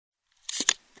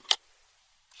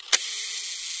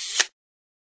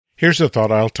Here's a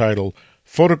thought I'll title,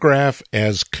 Photograph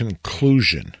as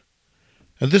Conclusion.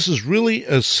 And this is really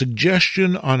a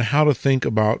suggestion on how to think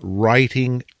about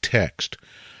writing text.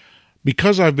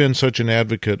 Because I've been such an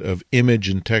advocate of image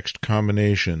and text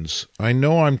combinations, I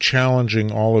know I'm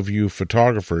challenging all of you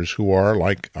photographers who are,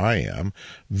 like I am,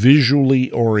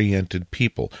 visually oriented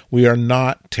people. We are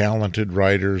not talented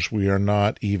writers. We are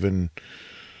not even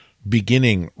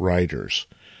beginning writers.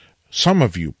 Some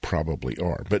of you probably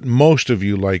are, but most of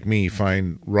you, like me,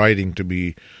 find writing to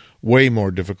be way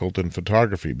more difficult than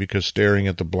photography because staring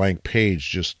at the blank page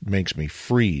just makes me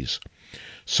freeze.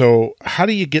 So how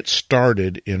do you get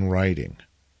started in writing?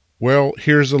 Well,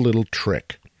 here's a little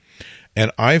trick.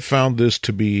 And I found this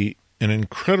to be an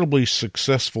incredibly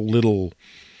successful little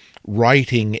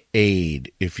writing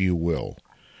aid, if you will.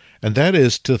 And that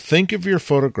is to think of your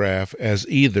photograph as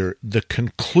either the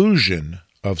conclusion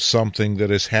of something that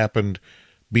has happened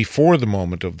before the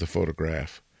moment of the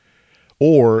photograph,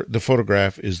 or the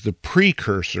photograph is the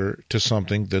precursor to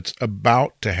something that's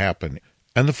about to happen,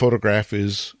 and the photograph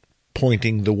is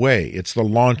pointing the way. It's the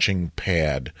launching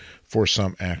pad for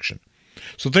some action.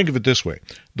 So think of it this way.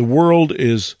 The world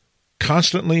is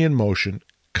constantly in motion,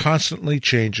 constantly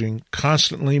changing,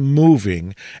 constantly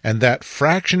moving, and that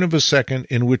fraction of a second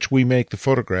in which we make the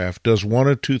photograph does one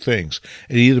of two things.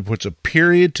 It either puts a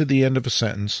period to the end of a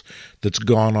sentence that's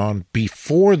gone on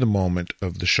before the moment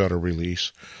of the shutter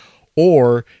release,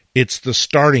 or it's the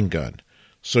starting gun.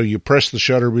 So you press the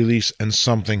shutter release and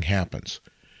something happens.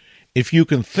 If you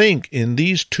can think in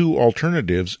these two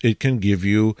alternatives, it can give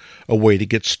you a way to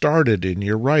get started in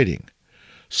your writing.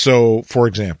 So, for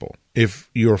example, if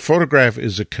your photograph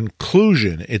is a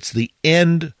conclusion, it's the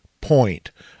end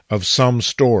point of some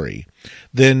story,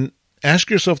 then ask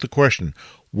yourself the question,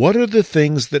 what are the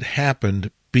things that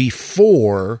happened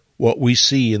before what we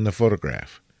see in the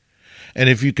photograph? And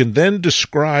if you can then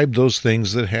describe those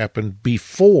things that happened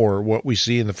before what we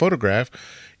see in the photograph,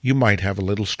 you might have a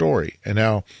little story. And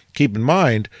now, keep in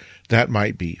mind, that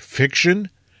might be fiction,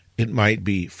 it might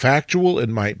be factual, it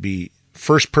might be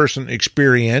first-person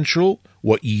experiential,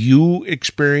 what you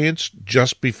experienced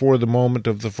just before the moment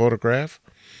of the photograph,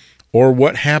 or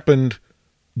what happened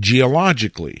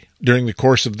geologically during the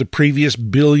course of the previous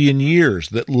billion years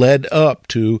that led up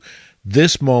to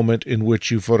this moment in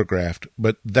which you photographed.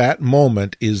 But that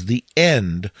moment is the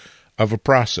end of a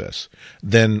process.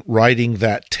 Then writing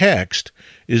that text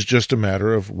is just a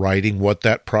matter of writing what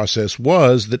that process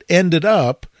was that ended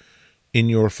up in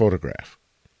your photograph.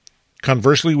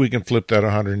 Conversely, we can flip that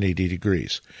 180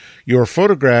 degrees. Your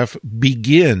photograph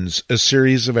begins a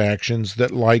series of actions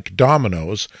that, like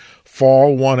dominoes,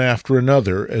 fall one after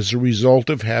another as a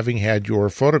result of having had your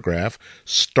photograph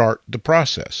start the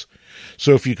process.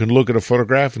 So if you can look at a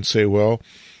photograph and say, well,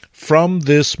 from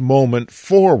this moment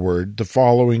forward, the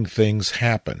following things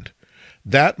happened,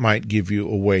 that might give you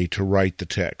a way to write the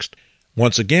text.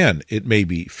 Once again, it may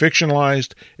be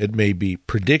fictionalized, it may be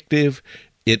predictive,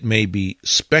 it may be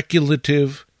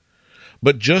speculative,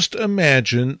 but just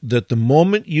imagine that the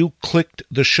moment you clicked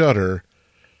the shutter,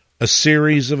 a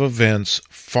series of events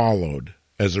followed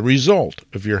as a result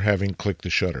of your having clicked the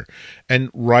shutter, and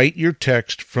write your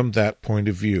text from that point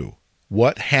of view.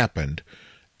 What happened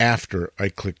after I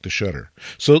clicked the shutter?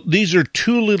 So these are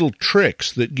two little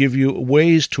tricks that give you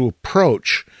ways to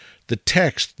approach the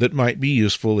text that might be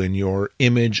useful in your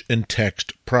image and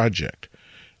text project.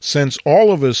 Since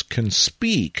all of us can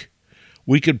speak,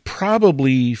 we could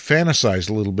probably fantasize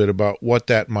a little bit about what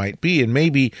that might be, and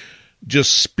maybe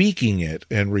just speaking it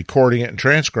and recording it and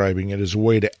transcribing it is a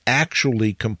way to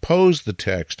actually compose the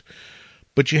text,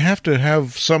 but you have to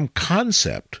have some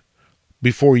concept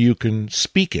before you can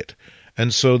speak it.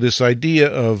 And so this idea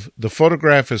of the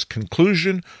photograph as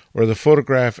conclusion or the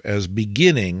photograph as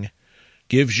beginning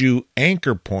gives you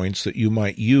anchor points that you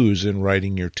might use in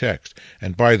writing your text.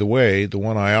 And by the way, the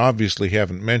one I obviously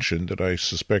haven't mentioned that I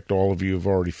suspect all of you have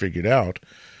already figured out,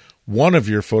 one of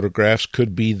your photographs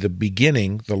could be the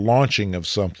beginning, the launching of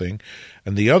something,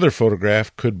 and the other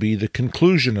photograph could be the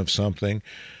conclusion of something,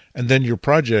 and then your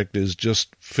project is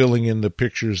just filling in the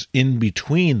pictures in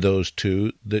between those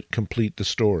two that complete the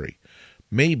story,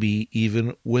 maybe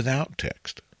even without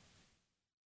text.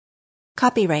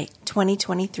 Copyright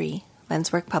 2023,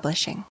 Lenswork Publishing.